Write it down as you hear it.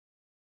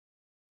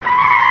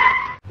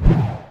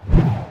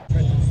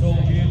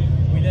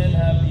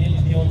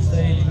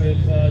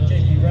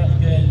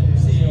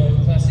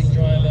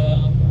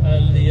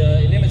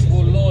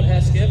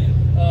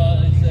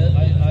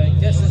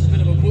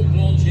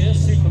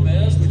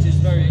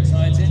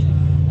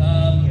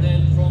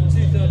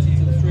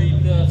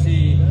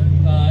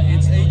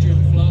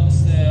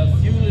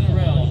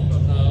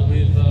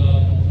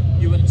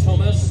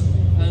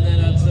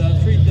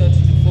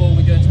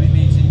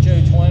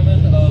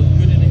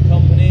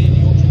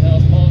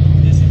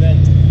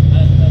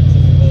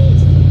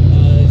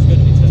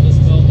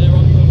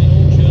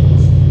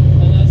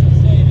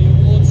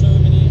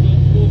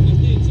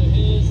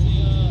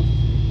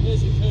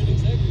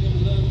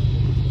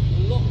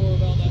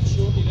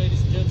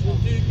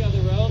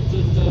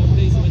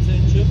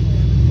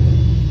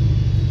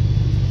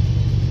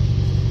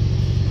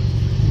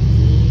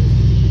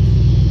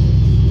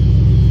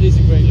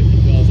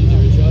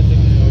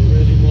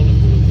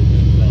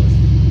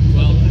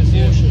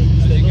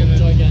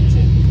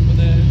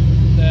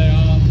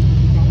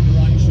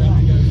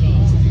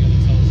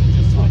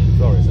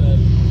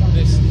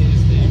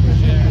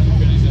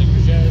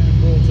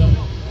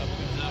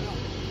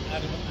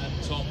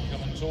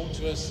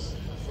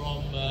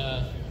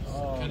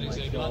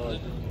Koenigsegg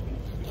London.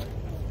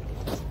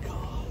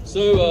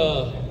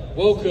 So,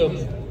 welcome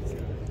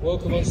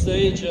on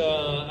stage,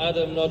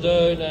 Adam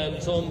Nardone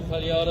and Tom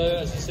Pagliaro,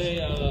 as you say,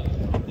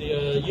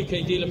 the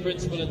UK dealer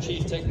principal and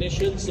chief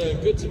technician. So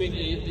good to meet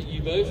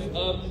you both.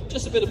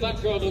 Just a bit of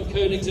background on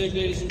Koenigsegg,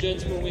 ladies and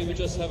gentlemen. We were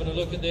just having a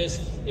look at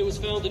this. It was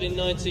founded in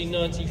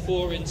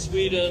 1994 in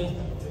Sweden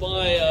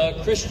by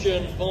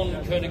Christian von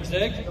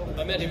Koenigsegg.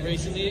 I met him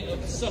recently.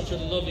 Such a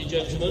lovely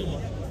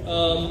gentleman.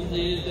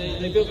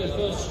 They built their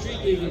first street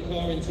legal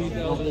car in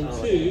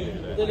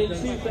 2002. Then in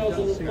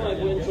 2005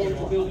 went on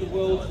to build the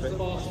world's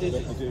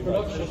fastest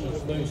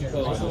production motor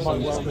car. So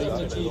it's a great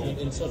achievement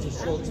in such a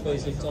short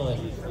space of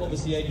time.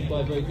 Obviously aided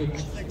by very good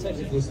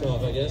technical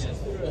staff, I guess.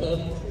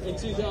 In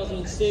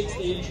 2006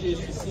 they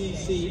introduced the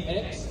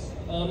CCX.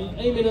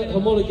 Aiming at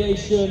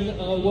homologation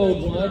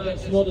worldwide.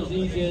 That's not as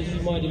easy as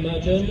you might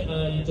imagine,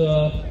 and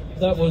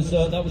that was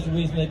the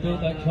reason they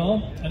built that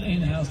car. An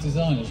in-house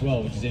design as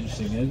well, which is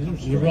interesting.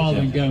 Rather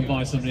than go and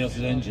buy somebody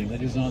else's engine, they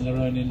design their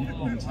own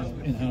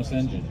in-house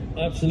engine.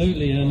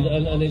 Absolutely, and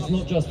it's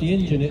not just the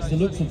engine, it's the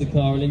looks of the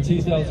car. And in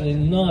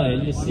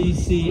 2009, the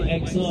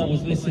CCXR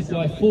was listed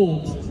by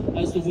Forbes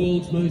as the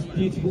world's most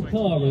beautiful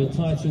car, a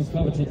title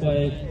coveted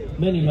by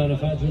many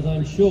manufacturers,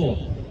 I'm sure.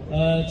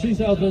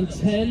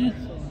 2010.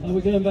 We're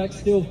going back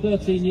still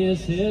 13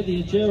 years here.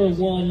 The Agera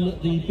won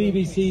the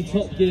BBC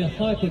Top Gear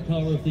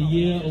Hypercar of the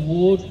Year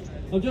award.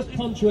 I'm just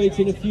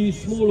punctuating a few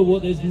small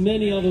awards. There's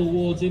many other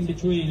awards in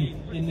between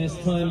in this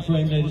time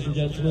frame, ladies and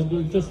gentlemen, but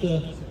we've just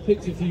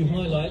picked a few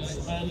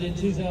highlights. And in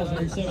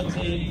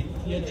 2017,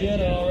 the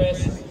Agera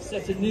RS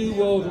set a new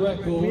world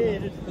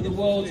record for the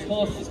world's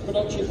fastest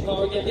production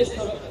car. Again, this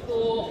time at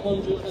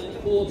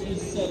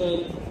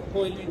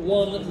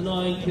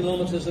 447.19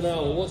 kilometers an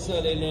hour. What's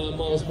that in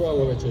miles per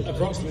hour, Richard?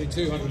 Approximately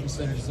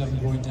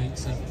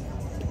 277.87.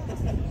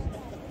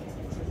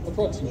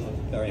 Approximately.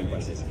 Very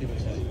impressive.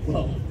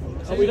 Well,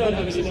 we don't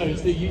have any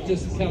notes, you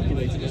just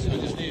calculated it. I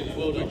just needed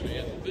well done. But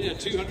yeah,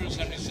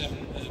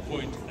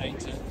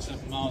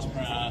 277.87 miles per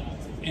hour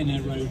in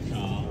a road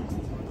car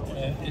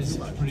is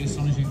a pretty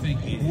astonishing thing.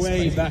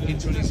 Way back in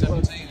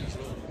 2017 as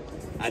well.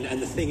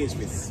 And the thing is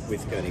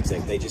with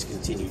Koenigsegg, they just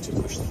continue to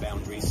push the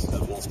boundaries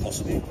of what's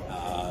possible.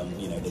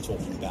 You know, they're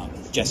talking about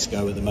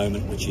Jesco at the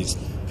moment, which is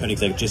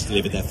Koenigsegg just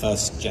delivered their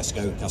first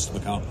Jesco customer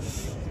car.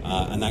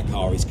 And that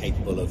car is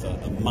capable of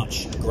a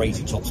much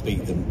greater top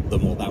speed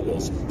than what that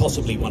was.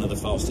 Possibly one of the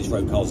fastest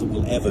road cars that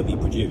will ever be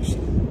produced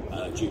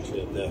due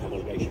to the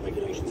homologation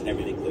regulations and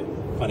everything that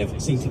kind of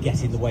seem to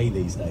get in the way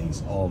these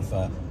days of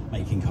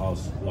making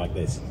cars like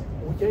this.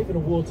 We gave an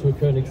award to a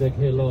Koenigsegg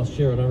here last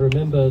year, and I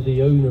remember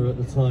the owner at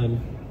the time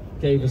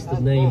gave us the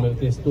name of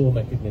this door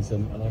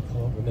mechanism, and I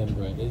can't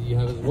remember it. You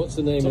have, what's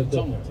the name of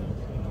the...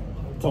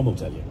 Tom will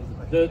tell you.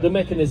 The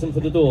mechanism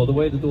for the door, the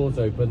way the doors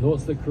open,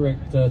 what's the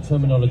correct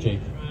terminology?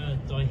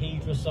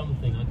 Dihedra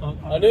something.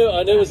 I knew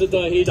it was a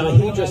dihedra.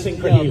 Dihedra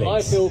synchrohelix.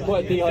 I feel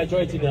quite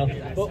dehydrated now.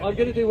 But I'm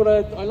going to do what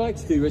I like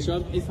to do,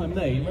 Richard, if I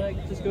may. May I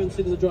just go and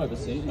sit in the driver's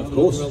seat? Of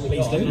course,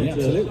 please do.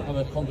 Absolutely. Have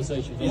a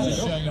conversation. He's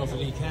just showing off that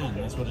he can,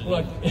 that's what it is.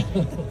 Right.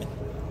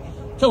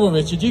 Come on,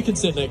 Richard, you can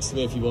sit next to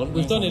me if you want.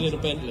 We've done it in a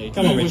Bentley.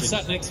 Come on, Richard. We've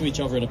sat next to each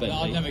other in a Bentley.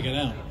 I'd never get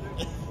out.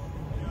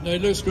 No,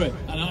 it looks great.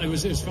 And it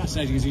was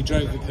fascinating as you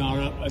drove the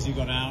car up, as you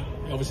got out.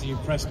 Obviously, you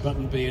press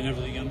button B and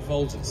everything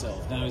unfolds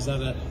itself. Now, is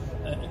that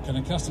can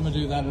a customer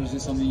do that, or is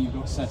it something you've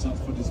got set up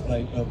for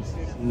display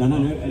purposes? No.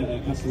 A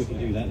customer can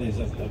do that. There's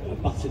a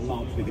button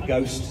marked with a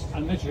ghost.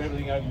 And literally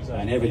everything opens up.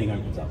 And everything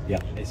opens up.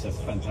 Yeah, it's a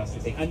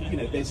fantastic thing. And, you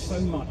know, there's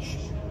so much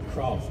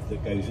craft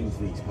that goes into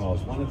these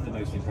cars. One of the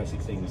most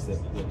impressive things that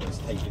has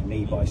taken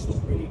me by storm,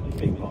 really,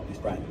 being part of this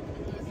brand,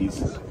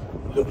 is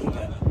looking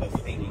at the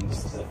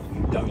things that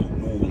you don't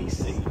normally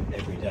see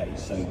every day.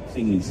 So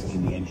things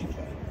in the engine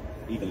tray,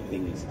 even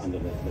things under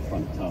the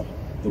front tub.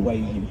 The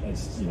way,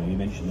 as you know, you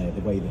mentioned there,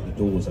 the way that the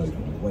doors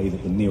open, the way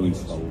that the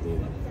mirrors fold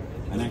in.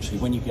 And actually,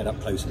 when you get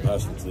up close and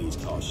personal to these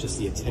cars, just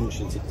the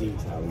attention to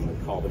detail in the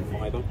carbon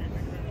fibre,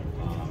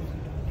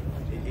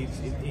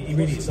 it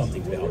really is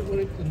something to behold.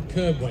 And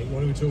curb weight,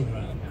 what are we talking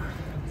about?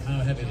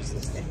 How heavy is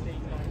this thing?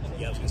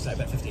 Yeah, I was going to say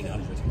about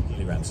 1,500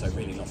 kilograms, so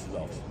really not a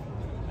lot.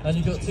 And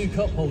you've got two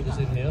cup holders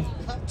in here.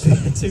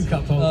 Two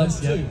cup holders,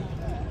 Two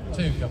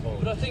cup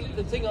holders. But I think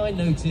the thing I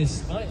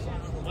notice, I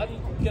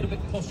get a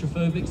bit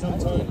claustrophobic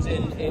sometimes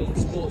in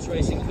sports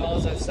racing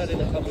cars. I've sat in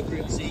a couple of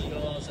Group C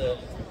cars, a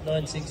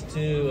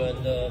 962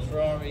 and a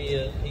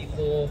Ferrari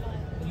P4,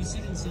 and you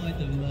sit inside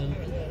them, and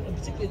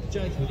particularly the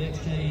Jaguar, the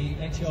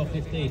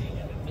XJR15,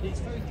 and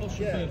it's very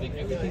claustrophobic.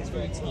 Everything's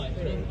very tight.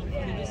 But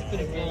there's a bit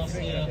of glass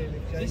here.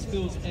 This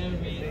feels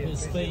airy, it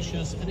feels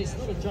spacious, and it's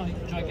not a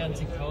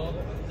gigantic car.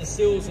 The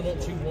sills are not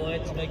too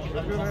wide to make it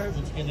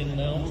uncomfortable to get in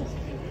and out.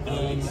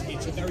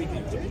 It's a very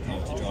comfortable car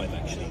to drive,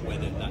 actually,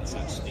 whether that's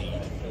at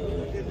speed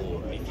or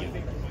if you're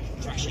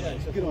trashing it.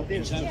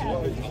 In terms of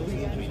what we're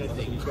comfortable, I mean, I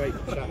think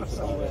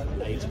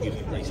it's a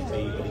good race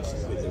speed, but it's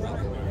with the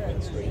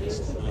wraparound screen, it's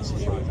nice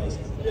and driverless.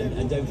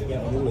 And don't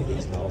forget, on all of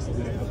these cars, the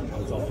window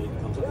comes off and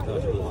it comes up with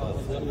 30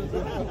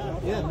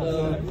 Yeah,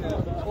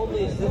 on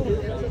these, do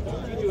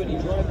you do any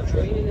driving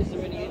is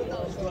there any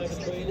in-house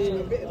driver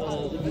training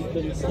that you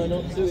can sign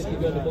up to if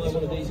you're going to buy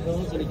one of these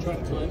cars? Any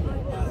track time?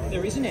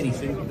 There isn't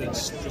anything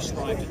that's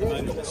prescribed at the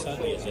moment, but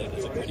certainly as a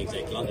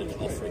Koenigsegg London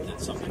offering,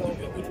 that's something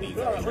that would be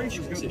very much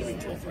considering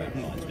to offer our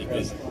clients,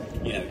 because,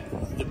 you know,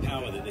 the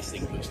power that this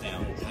thing puts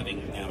down,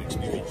 having now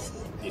experienced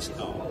this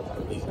car,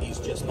 is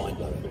just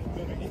mind-blowing.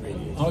 It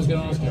really is. I was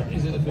going to ask you,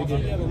 is it a big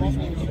area?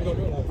 You've got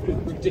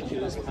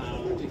ridiculous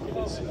power,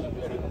 ridiculous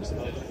buildings,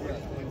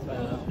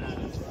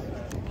 and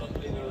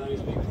luckily there are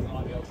those people who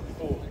might be able to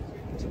afford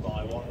to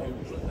buy one who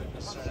don't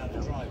necessarily have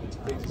to drive it to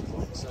Peter's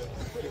point. So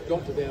you've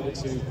got to be able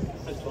to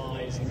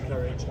advise,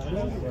 encourage,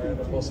 and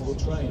wherever possible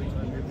train.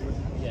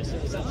 Yes,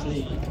 it's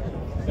actually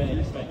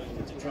fairly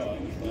effective to drive.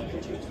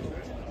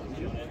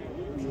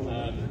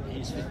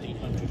 It's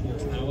 1500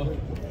 horsepower.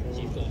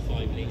 You've got a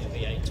 5-litre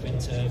V8 twin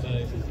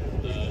turbo,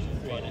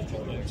 3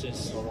 electric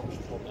motors.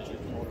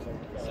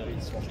 So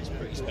it's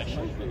pretty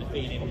special. And the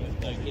feeling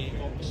with no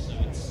gearbox, so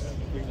it's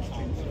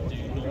hard to do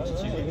 0 to 2.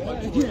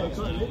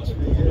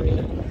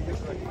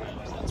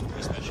 That's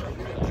pretty special.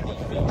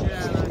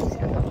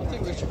 I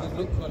think, Richard, we've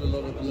looked quite a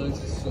lot at the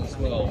Lotus as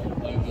well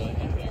over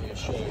your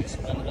shows,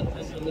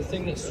 and the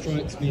thing that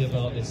strikes me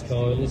about this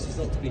car, and this is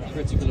not to be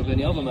critical of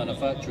any other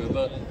manufacturer,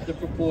 but the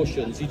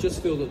proportions. You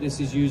just feel that this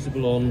is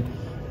usable on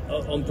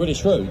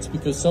British roads,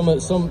 because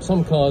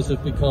some cars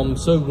have become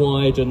so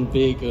wide and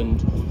big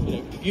and, you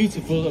know,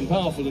 beautiful and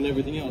powerful and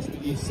everything else,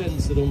 but you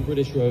sense that on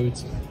British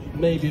roads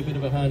maybe a bit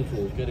of a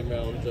handful getting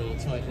around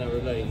tight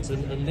narrow lanes,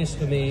 and this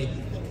for me,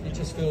 it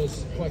just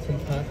feels quite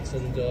compact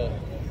and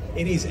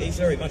It's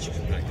very much a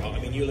compact car. I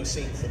mean, you'll have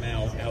seen from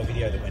our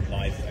video that went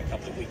live a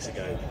couple of weeks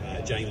ago.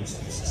 James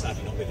is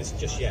sadly not with us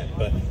just yet,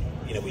 but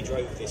you know, we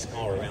drove this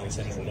car around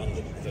central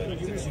London for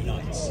 2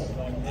 nights,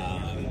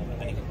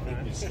 and it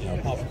was, you know,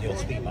 apart from the odd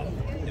speed bump,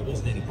 there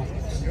wasn't any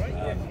problems.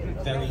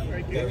 Very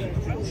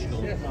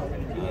proportional.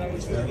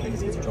 It's very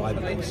easy to drive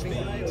at low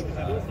speed.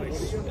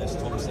 As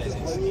Tom says,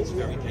 it's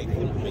very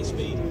capable at high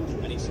speed,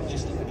 and it's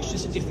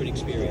just a different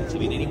experience. I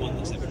mean, anyone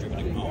that's ever driven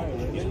a car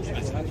is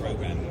automatically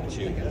programmed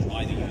to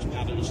either use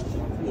paddles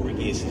or a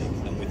gear stick,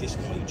 and with this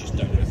car you just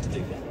don't have to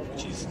do that,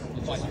 which is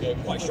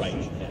quite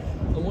strange.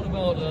 And what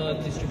about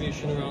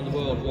distribution around the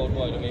world,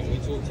 worldwide? I mean, we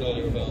talked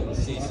earlier about the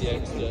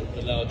CCX that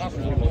allowed you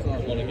to have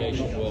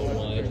homologation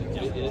worldwide.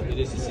 It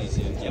is a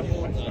CCX,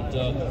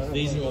 and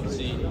these are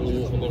obviously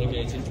all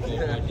homologated to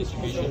worldwide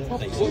distribution.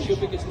 What's your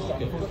biggest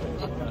market?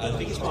 The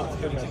biggest market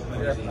for Koenigsegg is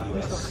in the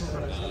US.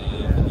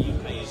 The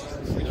UK is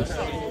pretty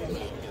strong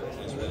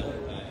as well.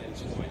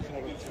 It's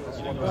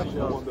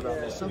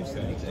quite some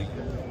Koenigsegg.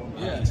 In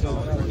terms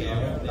of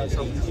Regera, there's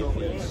ETPs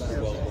worldwide,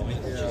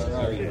 which is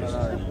very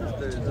useful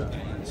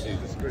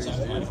to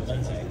some kind of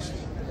context.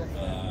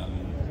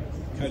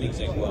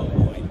 Koenigsegg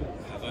worldwide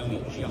have only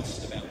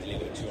just about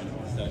delivered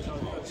 230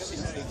 cars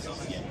since the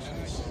CCX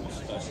was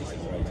first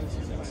integrated in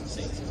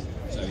 2006.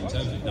 So in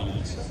terms of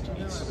numbers,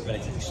 it's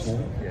relatively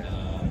small,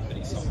 but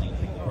it's something I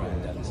think the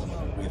brand and something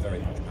that we're very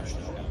much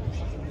passionate about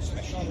pushing,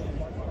 especially.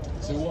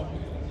 So what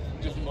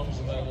different models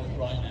are available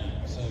right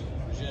now? So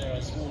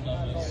Regera, small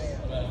numbers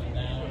available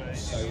now.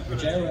 So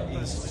Regera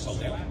is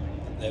sold out.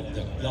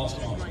 The last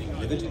car has been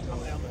delivered.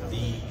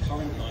 The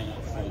current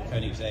lineup for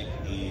Koenigsegg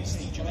is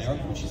the Gemera,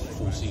 which is the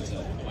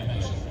 4-seater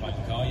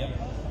hypercar,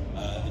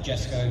 the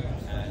Jesco,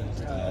 and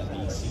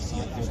the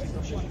CC850,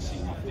 which you can see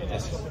in the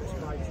Desco.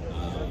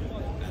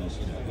 And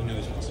you know, who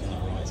knows what's on the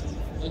horizon.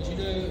 And do you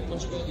know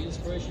much about the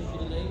inspiration for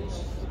the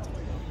names?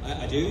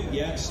 I do,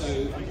 yeah. So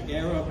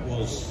Regera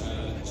was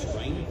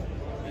terrain.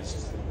 It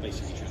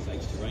basically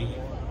translates terrain.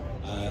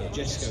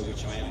 Jesco,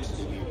 which I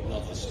absolutely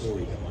love the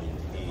story behind,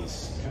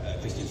 is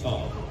Christian's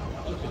father,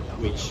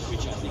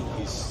 which I think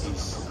is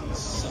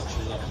such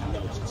a lovely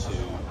nod to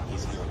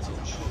his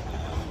heritage.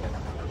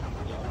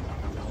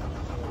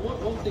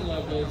 One thing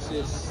I've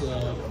noticed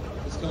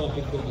has come up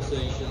in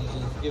conversations,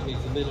 and forgive me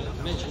for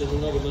mentioning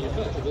another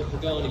manufacturer, but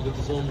Pagani with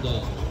the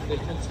Zonda, they're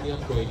constantly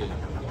upgrading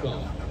the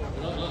car.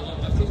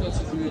 And I think that's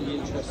a really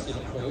interesting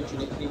approach,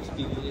 and it keeps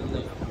people in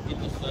the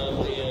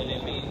family, and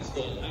it means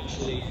that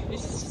actually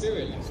it's the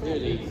spirit,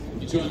 really.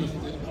 You do own the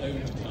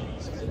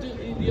cars.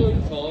 The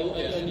own car,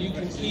 and you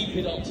can keep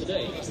it up to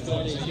date. That's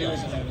the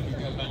years ago, if you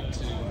go back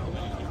to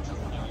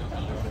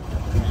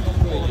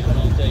upgraded and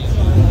updated.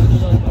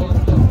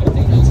 I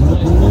think that's a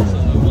nice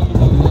concept. I wonder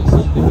whether that's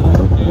something that you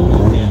can do.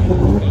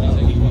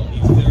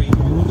 It's very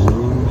much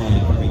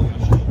very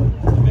passionate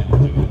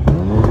about doing a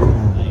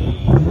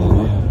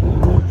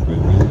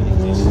program that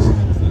exists in the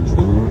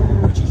factory,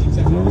 which is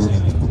exactly the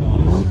same as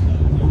Pagani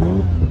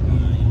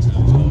in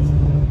terms of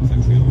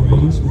factory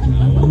upgrades,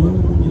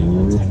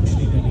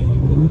 potentially they need a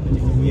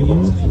different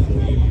gearbox,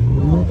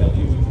 they'll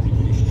use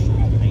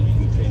reconditioning, paint,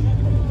 trim,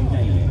 you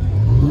name it,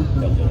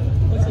 they'll do it.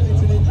 It's an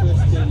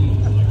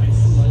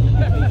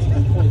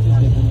interesting point,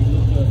 isn't it, when you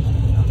look at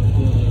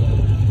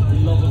the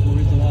love of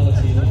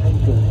originality in the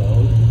Concours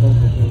world,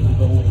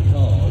 with all the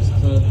cars,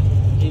 but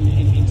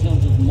in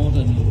terms of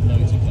modern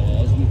motor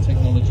cars with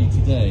technology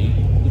today,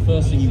 the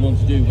first thing you want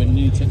to do when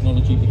new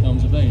technology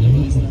becomes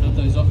available is to have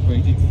those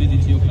upgraded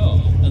fitted to your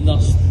car, and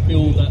thus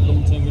build that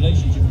long-term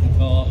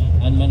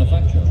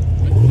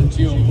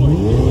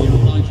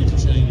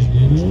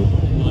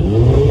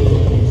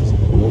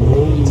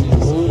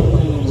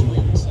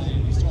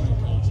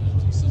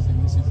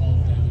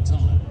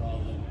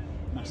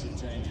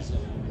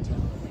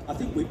I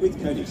think with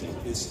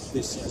Koenigsegg,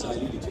 as I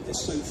alluded to,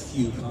 there's so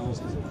few cars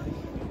in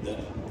there that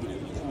you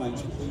kind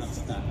of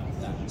have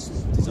that sort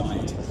of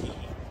desire to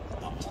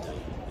keep up to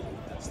date.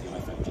 That's the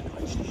iPhone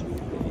generation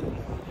we're in.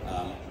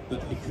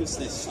 But because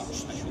there's such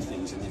special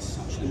things and there's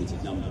such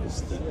limited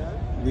numbers, that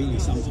really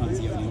sometimes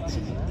the only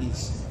option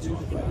is to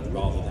upgrade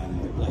rather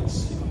than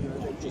replace. You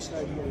can't just go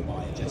and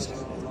buy a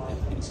Jessica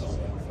and been sold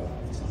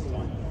for some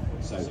time.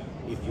 So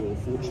if you're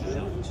fortunate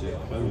enough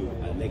to own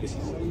a legacy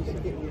model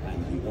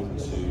and you want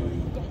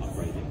to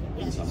upgrade it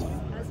in some way,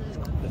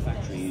 the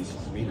factory is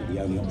really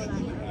the only option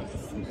that you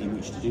have in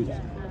which to do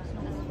that.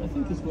 I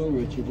think as well,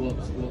 Richard,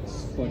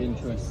 what's quite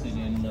interesting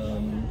in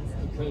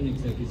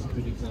Koenigsegg is a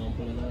good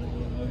example, and I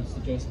would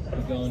suggest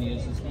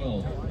Pagani's as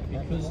well,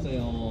 because they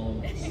are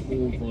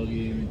small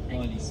volume,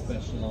 highly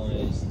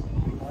specialised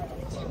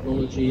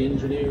technology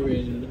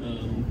engineering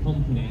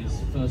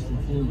companies first and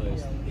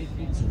foremost.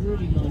 It's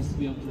really nice to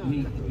be able to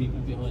meet the people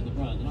behind the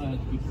brand, and I had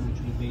the good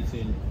fortune of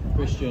meeting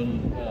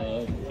Christian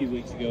a few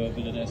weeks ago at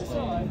Villanesta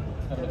and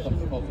having a cup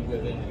of coffee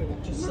with him.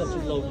 Just such a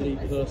lovely,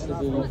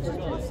 personable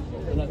guy.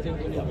 And I think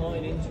when you're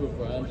buying into a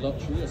brand,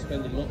 luxury, you're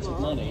spending lots of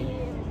money,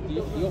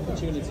 the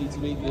opportunity to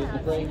meet the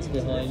brains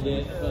behind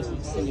it, the person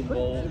that's still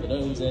involved and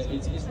owns it,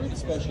 it's really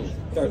special.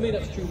 For me,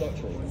 that's true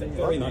luxury.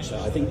 Very much so.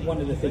 I think one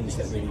of the things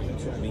that really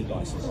took me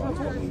by surprise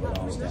when we were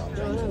last out,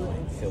 James and I,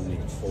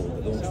 filming for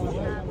the launch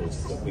video,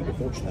 was that we were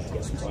fortunate to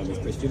get some time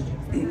with Christian.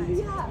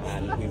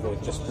 And we were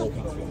just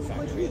walking through the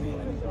factory and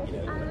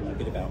a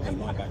bit about me,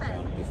 my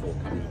background before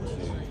coming to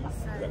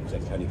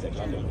represent Koenigsegg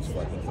London was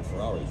working for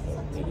Ferrari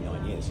for nearly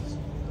 9 years.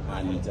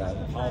 And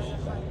part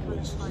of that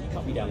was, he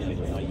cut me down the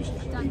middle and I used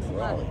to lead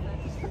Ferrari.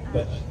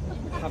 But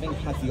having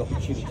had the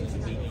opportunity to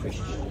meet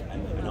Christian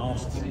and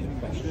ask him the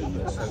question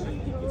that so many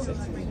people said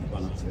to me,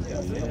 run up to me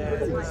going,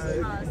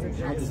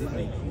 how does it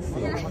make you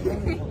feel?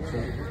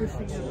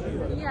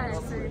 Yeah,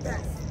 so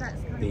that's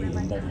being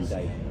a modern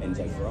day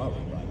Enzo Ferrari,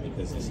 right?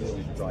 Because he still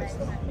drives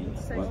the company,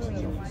 works in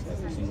the office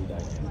every single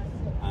day.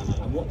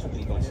 And what took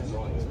me by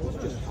surprise was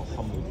just how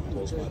humbled he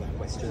was by that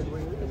question.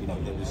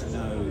 There was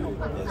no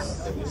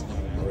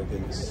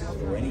arrogance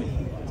or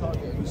anything.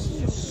 It was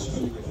just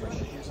so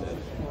refreshing to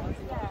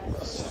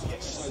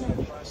get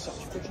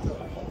such friction.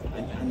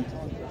 And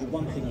the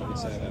one thing I would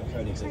say about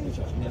Koenigsegg, which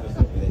I've never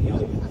thought with any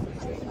other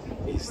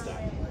company, is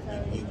that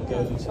you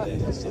go to their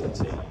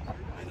facility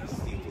and you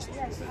feel just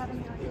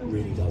it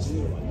really does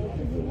feel like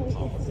you're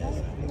part of their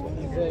family when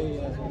they go.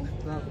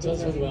 Tell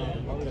us about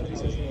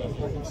Koenigsegg.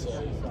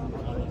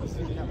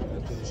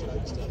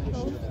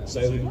 So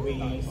we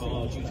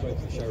are due to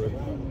open the showroom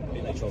a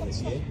bit later on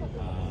this year.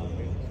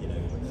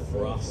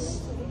 For us,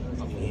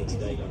 coming here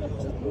today, London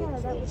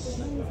Concours was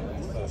the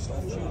first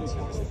opportunity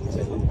to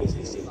present the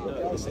business in what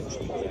will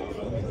essentially be our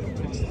home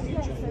into the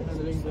future.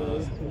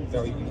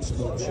 Very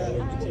small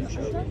showroom, boutique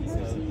showroom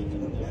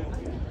in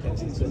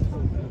Kensington.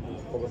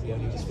 Probably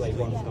only display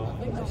one car,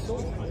 kind of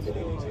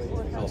alluding to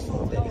cars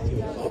from fairly few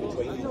and far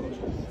between.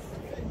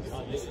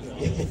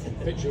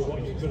 Picture what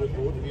you could have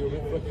bought if you were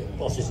a bit quicker.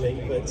 Possibly,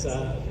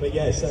 but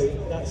yeah, so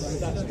that's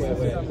where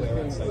we're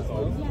at so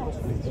far.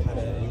 We've had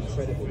an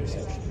incredible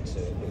reception to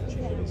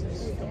launching the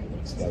business a couple of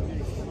weeks ago.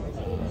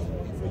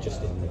 We're just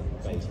in the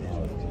phase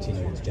now of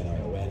continuing to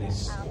generate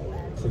awareness,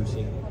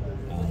 recruiting,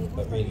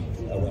 but really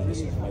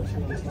awareness and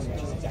promoting the business,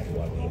 which is exactly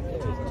why we're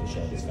here to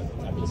share this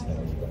fabulous event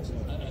with you guys.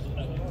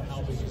 And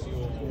how big is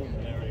your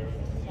area?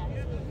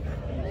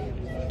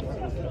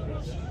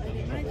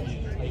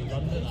 Are you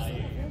London? Are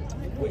you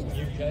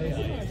UK?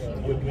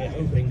 We're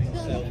hoping to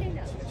sell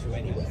to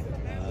anywhere.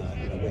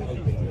 We're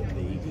hoping that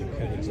the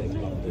Koenigsegg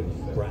London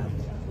brand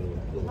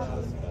will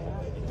have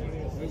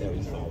a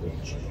very far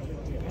reach.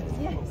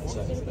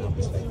 Certainly from our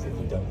perspective,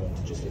 we don't want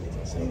to just limit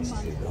ourselves to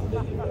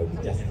London, although we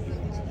definitely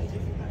want to make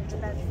an impact on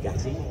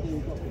Bugatti.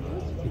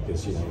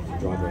 Because if you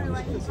drive around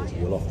this kind of city,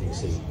 you'll often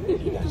see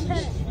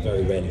Bugattis.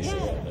 Very rarely see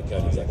a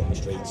Koenigsegg on the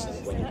streets,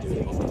 and when you do,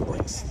 it often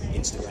breaks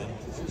Instagram.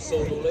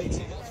 Sold all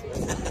 80,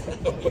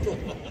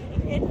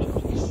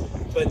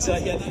 But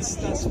yeah,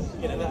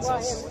 that's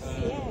us.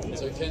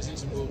 So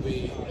Kensington will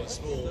be a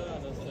small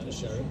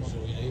showroom, that's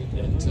all you need,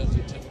 in terms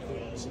of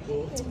technical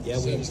support, yeah,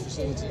 service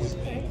facilities.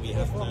 We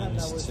have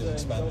plans to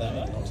expand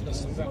that onto the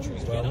future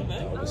as well.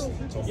 Obviously,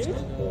 Tom's on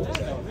board as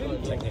our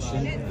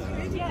technician.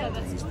 He's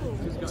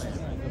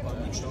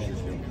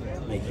instrumental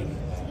in making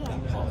that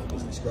part of the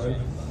business grow.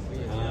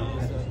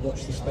 And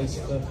watch the space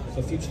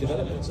for future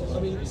developments. I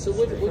mean, so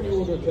when you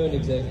order a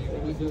Koenigsegg,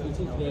 we talked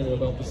earlier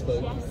about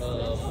bespoke, and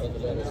the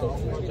various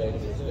options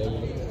available today. We're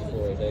looking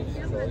for a day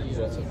for Ferrari. You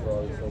worked at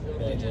Ferrari for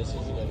 9 years, so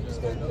you know the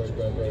bespoke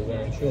program very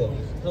well, I'm sure.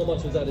 How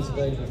much of that is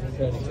available from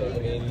Koenigsegg? I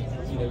mean,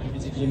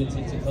 is it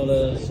limited to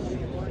colours?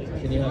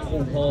 Can you have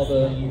full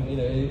carbon?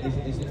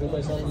 Is it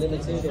almost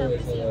unlimited, or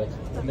is there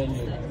a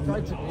menu?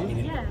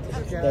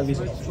 There is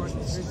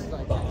options,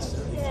 but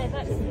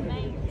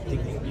you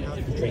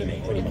can dream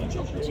it pretty much.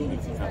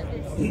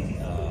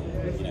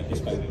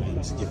 Bespoke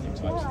means different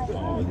types of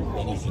carbon,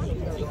 anything you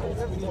can think of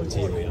with the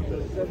interior.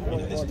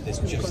 There's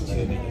just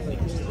too many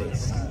things to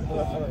this.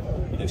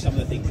 Some of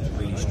the things that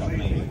really struck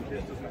me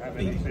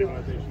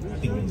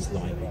things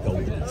like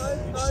gold leaf,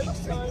 which seems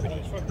to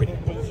be pretty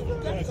popular.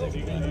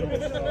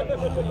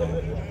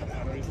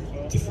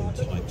 Different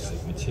types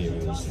of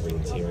materials for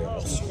interior,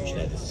 ostrich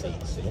leather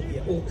seats, and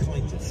all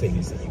kinds of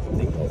things that you can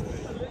think of.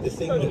 The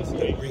thing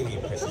that really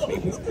impresses me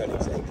with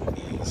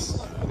Koenigsegg is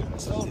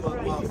something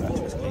that we refer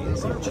to as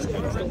Koenigsegg, which is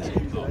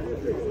Koenigsegg London,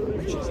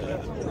 which is a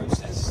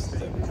process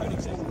that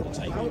Koenigsegg will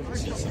take. You can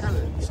see some of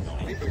this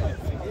kind of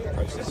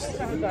process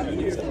that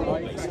Koenigsegg will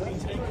basically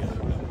take.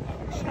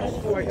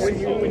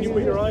 When you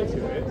put your eye to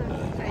it,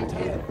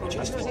 which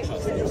has to be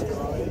perfect.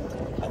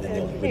 And then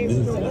they'll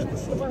remove the lacquer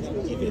from it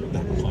and give it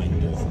that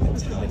kind of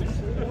metallic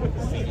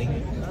feeling.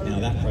 Now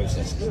that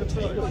process can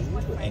take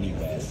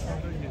anywhere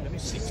from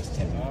 6 to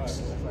 10 minutes.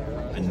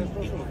 And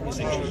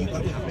essentially you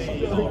could have a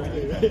whole car in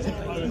it.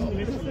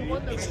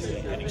 It's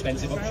an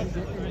expensive option,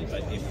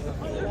 but if you're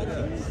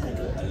looking for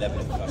a level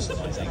of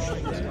customization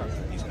that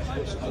is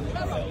perhaps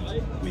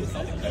unparalleled with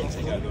other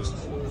Koenigsegg owners,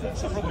 that's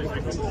something we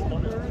can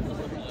consider.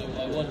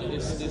 I wonder,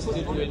 this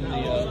did win the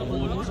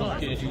award at Top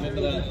Gear. Do you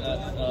remember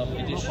that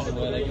edition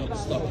where they got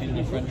stuck in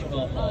the French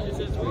car park with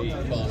the 3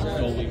 cars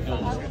rolling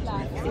doors?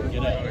 You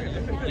know,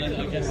 and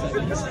I guess that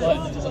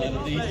inspired the design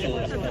of these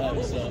doors,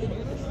 perhaps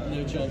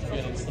no chance of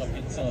getting stuck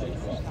inside.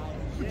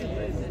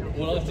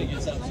 Well, I think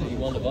it's absolutely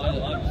wonderful.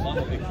 I'm a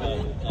big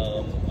fan.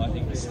 I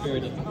think the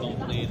spirit of the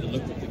company, the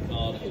look of the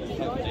car, the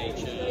compact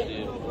nature,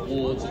 the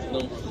awards, the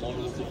number of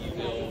models that you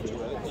build,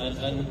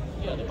 and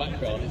yeah, the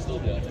background is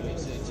lovely. I think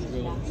it's a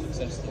real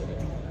success story.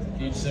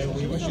 So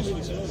we wish you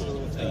success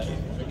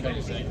for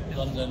Koenigsegg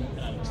London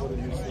and all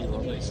the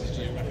places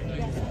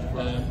geographically.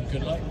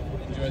 Good luck,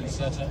 enjoy the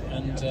setup,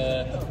 and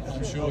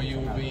I'm sure you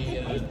will be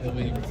there'll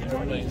be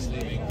planes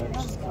leaving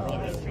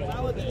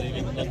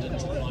London to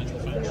fly to the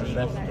factory and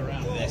look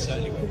around. There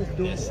certainly will.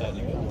 There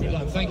certainly will. Good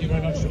luck. Thank you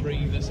very much for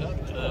bringing this up.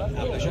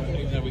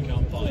 Even though we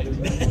can't buy it.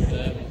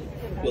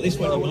 Well, this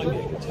one you might be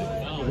able to.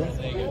 Oh, right,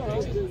 there you go,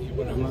 Peter.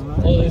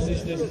 Oh, this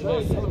is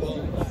amazing. Well,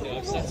 yeah,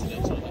 I've sat in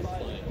it, so I have to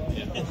fly it.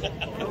 Yeah.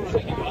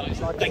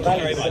 Thank you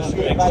very much.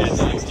 Thanks,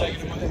 Jens.